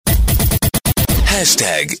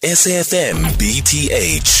#SAFMBTH.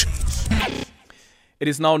 It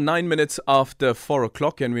is now 9 minutes after 4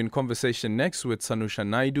 o'clock, and we're in conversation next with Sanusha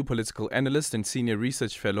Naidu, political analyst and senior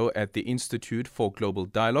research fellow at the Institute for Global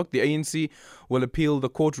Dialogue. The ANC will appeal the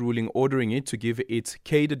court ruling ordering it to give its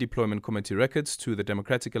cadre deployment committee records to the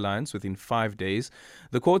Democratic Alliance within 5 days.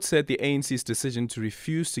 The court said the ANC's decision to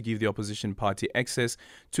refuse to give the opposition party access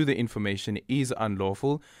to the information is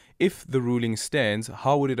unlawful. If the ruling stands,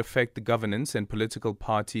 how would it affect the governance and political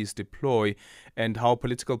parties deploy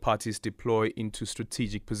into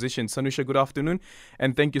strategic positions? Sanusha, good afternoon,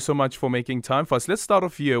 and thank you so much for making time for us. Let's start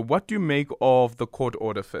off here. What do you make of the court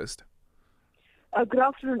order first? Good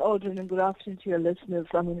afternoon, Aldrin, and good afternoon to your listeners.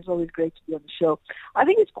 I mean, it's always great to be on the show. I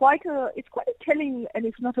think it's quite a telling, and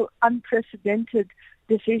it's not an unprecedented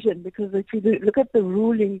decision, because if you look at the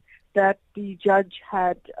ruling that the judge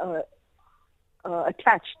had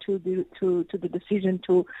attached to the decision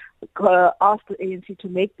to ask the ANC to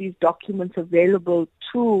make these documents available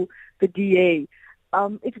to the DA.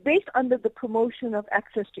 It's based under the Promotion of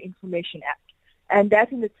Access to Information Act, and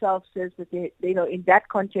that in itself says that in that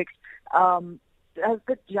context, does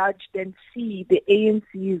the judge then see the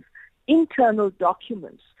ANC's internal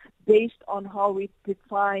documents based on how it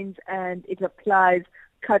defines and it applies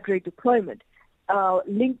cadre deployment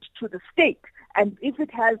linked to the state, and if it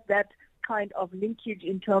has that kind of linkage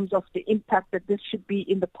in terms of the impact that this should be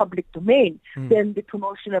in the public domain, then the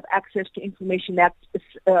Promotion of Access to Information Act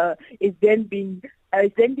is then being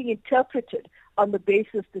interpreted on the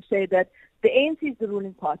basis to say that the ANC is the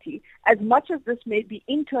ruling party. As much as this may be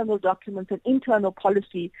internal documents and internal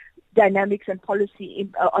policy dynamics and policy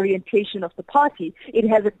orientation of the party, it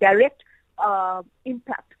has a direct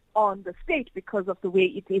impact on the state because of the way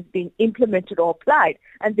it is being implemented or applied,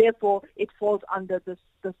 and therefore it falls under this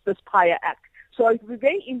PIA Act. So it will be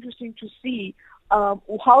very interesting to see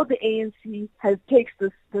how the ANC takes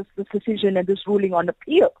this decision and this ruling on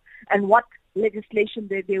appeal, and what legislation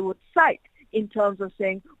they would cite in terms of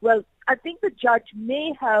saying, well, I think the judge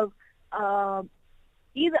may have I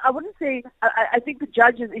think the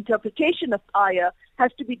judge's interpretation of PIA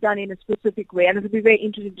has to be done in a specific way, and it will be very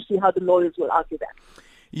interesting to see how the lawyers will argue that.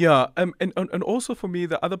 Yeah, and also for me,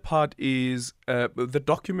 the other part is the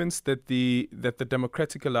documents that the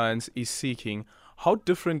Democratic Alliance is seeking. How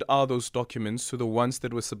different are those documents to the ones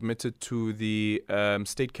that were submitted to the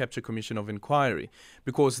State Capture Commission of Inquiry?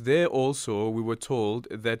 Because there also we were told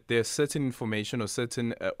that there's certain information we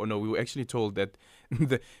were actually told that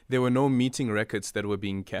there were no meeting records that were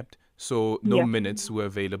being kept. So no minutes were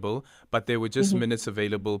available, but there were just minutes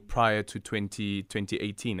available prior to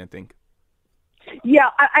 2018, I think. Yeah,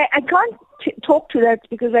 I can't talk to that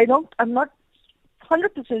because I'm not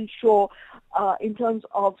 100% sure in terms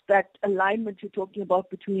of that alignment you're talking about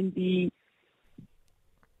between the...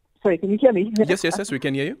 Sorry, can you hear me? Yes, we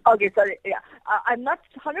can hear you. Okay, sorry, yeah. I'm not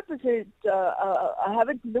 100%, I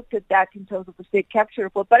haven't looked at that in terms of the state capture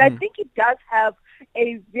report, but I think it does have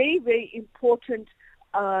a very, very important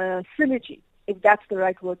synergy, if that's the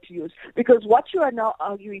right word to use. Because what you are now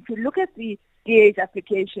arguing, if you look at the DA's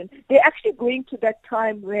application, they're actually going to that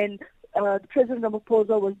time when President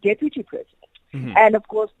Ramaphosa was deputy president. And of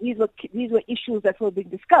course, these were issues that were being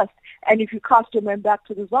discussed. And if you cast your mind back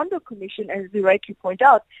to the Zondo Commission, as you rightly point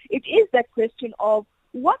out, it is that question of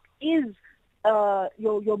what is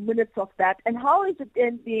your minutes of that, and how is it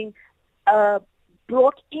then being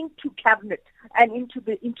brought into cabinet and into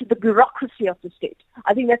the bureaucracy of the state.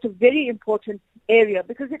 I think that's a very important area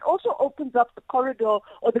because it also opens up the corridor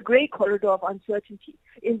or the grey corridor of uncertainty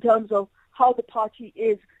in terms of how the party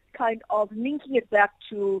is kind of linking it back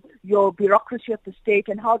to your bureaucracy of the state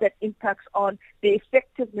and how that impacts on the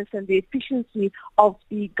effectiveness and the efficiency of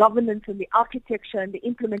the governance and the architecture and the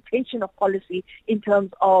implementation of policy in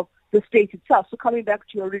terms of the state itself. So coming back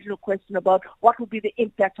to your original question about what would be the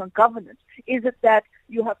impact on governance, is it that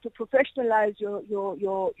you have to professionalize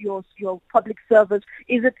your public service?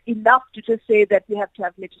 Is it enough to just say that we have to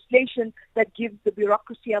have legislation that gives the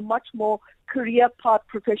bureaucracy a much more career path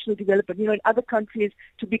professional development? You know, in other countries,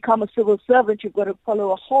 to become a civil servant, you've got to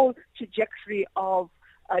follow a whole trajectory of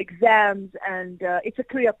exams, and it's a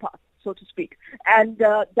career path, so to speak. And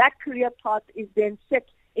that career path is then set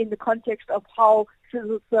in the context of how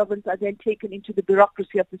civil servants are then taken into the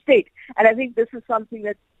bureaucracy of the state. And I think this is something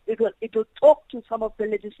that it will talk to some of the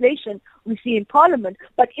legislation we see in Parliament,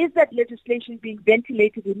 but is that legislation being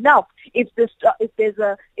ventilated enough if there's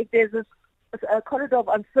a a corridor of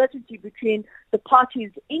uncertainty between the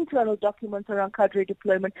party's internal documents around cadre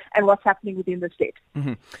deployment and what's happening within the state.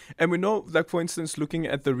 Mm-hmm. And we know, like, for instance, looking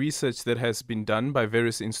at the research that has been done by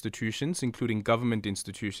various institutions, including government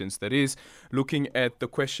institutions, that is, looking at the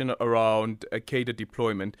question around cadre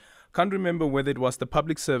deployment. Can't remember whether it was the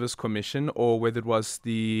Public Service Commission or whether it was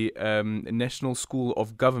the National School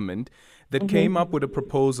of Government that came up with a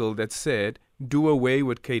proposal that said do away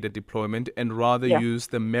with cadre deployment and rather use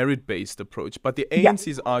the merit-based approach. But the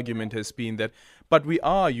ANC's argument has been that, but we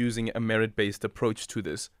are using a merit-based approach to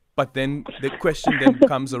this. But then the question then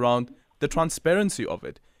comes around the transparency of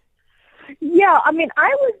it. Yeah, I mean,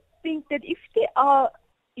 I would think that if they are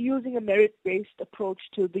using a merit-based approach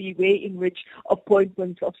to the way in which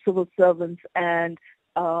appointments of civil servants and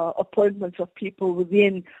appointments of people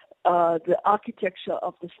within the architecture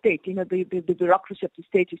of the state, the bureaucracy of the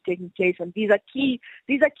state is taking place, and these are key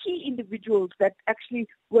individuals that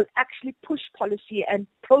will push policy and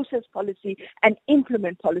process policy and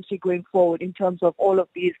implement policy going forward in terms of all of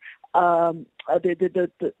these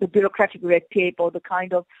the bureaucratic red tape or the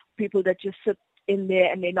kind of people that just sit in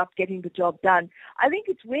there and they're not getting the job done. I think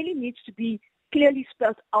it really needs to be clearly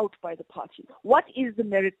spelled out by the party. What is the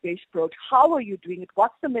merit-based approach? How are you doing it?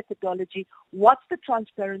 What's the methodology? What's the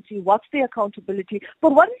transparency? What's the accountability?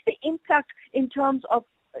 But what is the impact in terms of,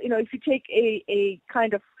 if you take a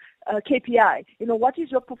kind of KPI, what is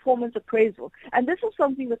your performance appraisal? And this is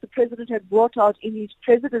something that the president had brought out in his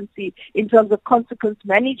presidency in terms of consequence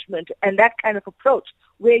management and that kind of approach,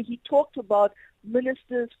 where he talked about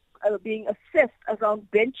ministers being assessed around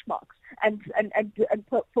benchmarks and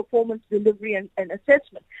performance delivery and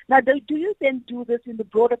assessment. Now, do you then do this in the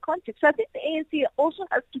broader context? So I think the ANC also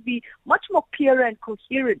has to be much more clearer and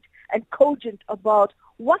coherent and cogent about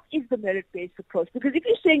what is the merit-based approach. Because if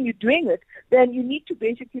you're saying you're doing it, then you need to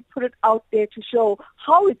basically put it out there to show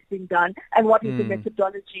how it's being done and what is the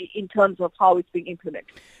methodology in terms of how it's being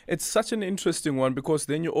implemented. It's such an interesting one because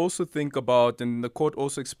then you also think about, and the court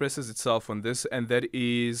also expresses itself on this, and that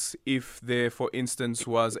is if there, for instance,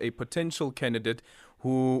 was a potential candidate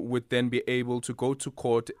who would then be able to go to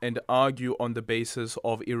court and argue on the basis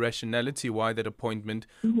of irrationality why that appointment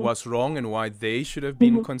was wrong and why they should have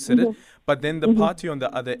been considered. But then the party on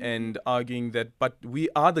the other end arguing that, but we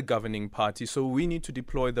are the governing party, so we need to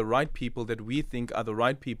deploy the right people that we think are the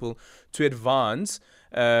right people to advance,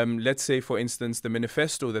 let's say, for instance, the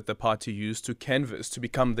manifesto that the party used to canvass to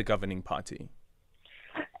become the governing party.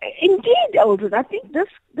 Indeed, Eldred. I think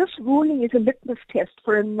this ruling is a litmus test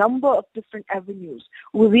for a number of different avenues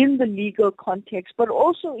within the legal context, but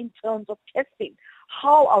also in terms of testing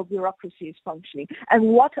how our bureaucracy is functioning and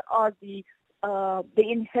what are the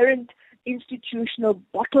inherent institutional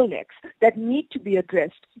bottlenecks that need to be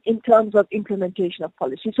addressed in terms of implementation of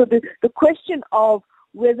policy. So the question of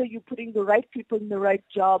whether you're putting the right people in the right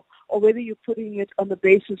job or whether you're putting it on the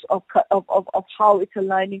basis of how it's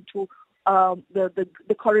aligning to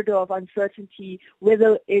the corridor of uncertainty,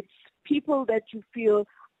 whether it's people that you feel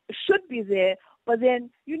should be there, but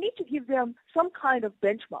then you need to give them some kind of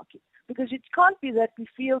benchmarking, because it can't be that we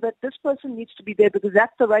feel that this person needs to be there because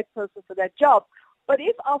that's the right person for that job. But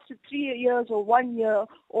if after 3 years or 1 year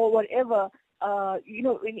or whatever,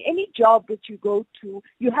 in any job that you go to,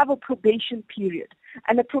 you have a probation period,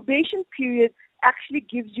 and a probation period actually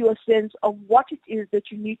gives you a sense of what it is that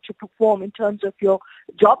you need to perform in terms of your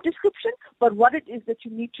job description, but what it is that you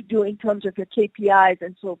need to do in terms of your KPIs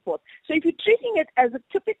and so forth. So if you're treating it as a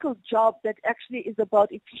typical job that actually is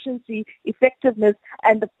about efficiency, effectiveness,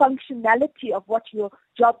 and the functionality of what your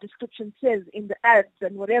job description says in the ads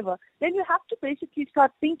and whatever, then you have to basically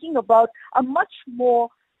start thinking about a much more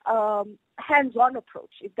hands-on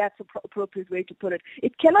approach, if that's an appropriate way to put it.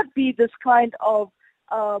 It cannot be this kind of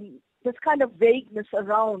vagueness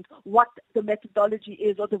around what the methodology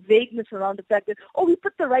is, or the vagueness around the fact that, we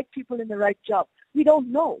put the right people in the right job. We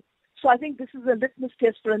don't know. So I think this is a litmus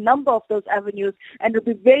test for a number of those avenues, and it'll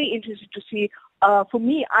be very interesting to see. For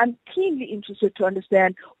me, I'm keenly interested to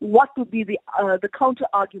understand what would be the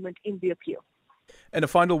counter-argument in the appeal. And the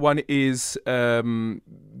final one is now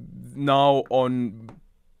on...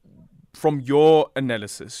 From your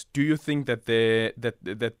analysis, do you think that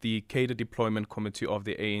the cadre deployment committee of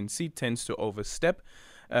the ANC tends to overstep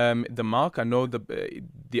the mark? I know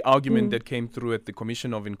the argument that came through at the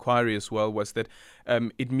Commission of Inquiry as well was that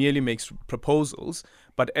it merely makes proposals,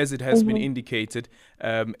 But as it has been indicated,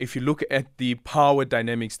 if you look at the power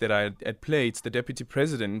dynamics that are at play, it's the deputy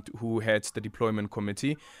president who heads the deployment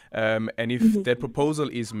committee. And if that proposal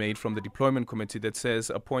is made from the deployment committee that says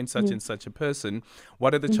appoint such and such a person,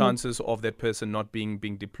 what are the chances of that person not being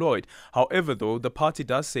deployed? However, though, the party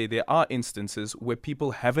does say there are instances where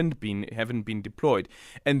people haven't been deployed.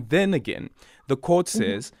 And then again, the court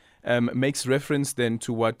says, makes reference then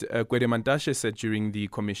to what Gwede Mantashe said during the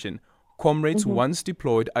commission. Comrades once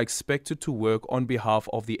deployed are expected to work on behalf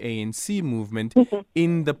of the ANC movement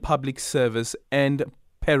in the public service and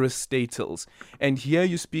parastatals. And here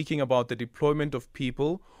you're speaking about the deployment of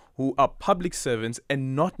people who are public servants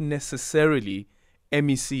and not necessarily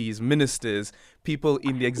MECs, ministers, people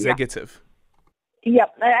in the executive. Yeah,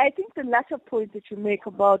 I think the latter point that you make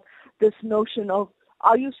about this notion of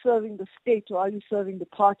are you serving the state or are you serving the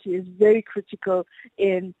party is very critical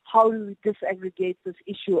in how do we disaggregate this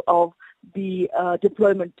issue of the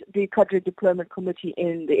cadre deployment committee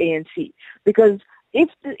in the ANC. Because if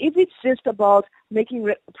it's just about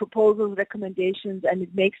making proposals, recommendations, and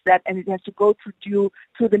it makes that, and it has to go through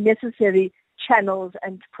the necessary channels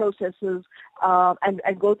and processes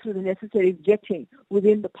and go through the necessary vetting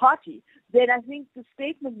within the party, then I think the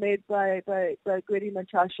statement made by Gwede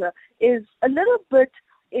Mantashe is a little bit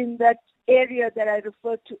in that area that I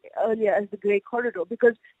referred to earlier as the grey corridor,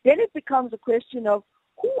 because then it becomes a question of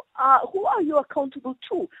who are you accountable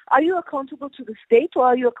to? Are you accountable to the state or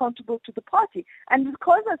are you accountable to the party? And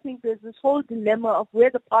because I think there's this whole dilemma of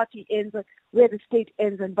where the party ends and where the state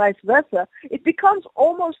ends and vice versa, it becomes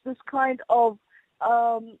almost this kind of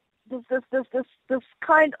this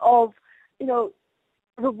kind of, you know,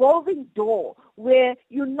 revolving door where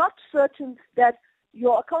you're not certain that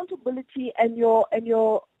your accountability and your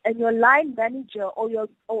line manager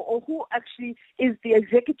or who actually is the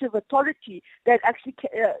executive authority that actually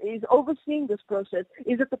is overseeing this process,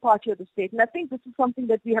 is it the party or the state? And I think this is something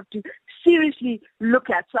that we have to seriously look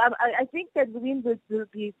at. So I think that within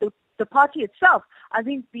the party itself, I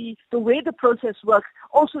think the way the process works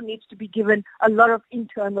also needs to be given a lot of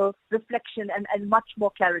internal reflection and much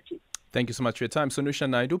more clarity. Thank you so much for your time. Sanusha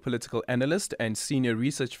Naidu, political analyst and senior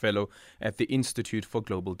research fellow at the Institute for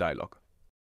Global Dialogue.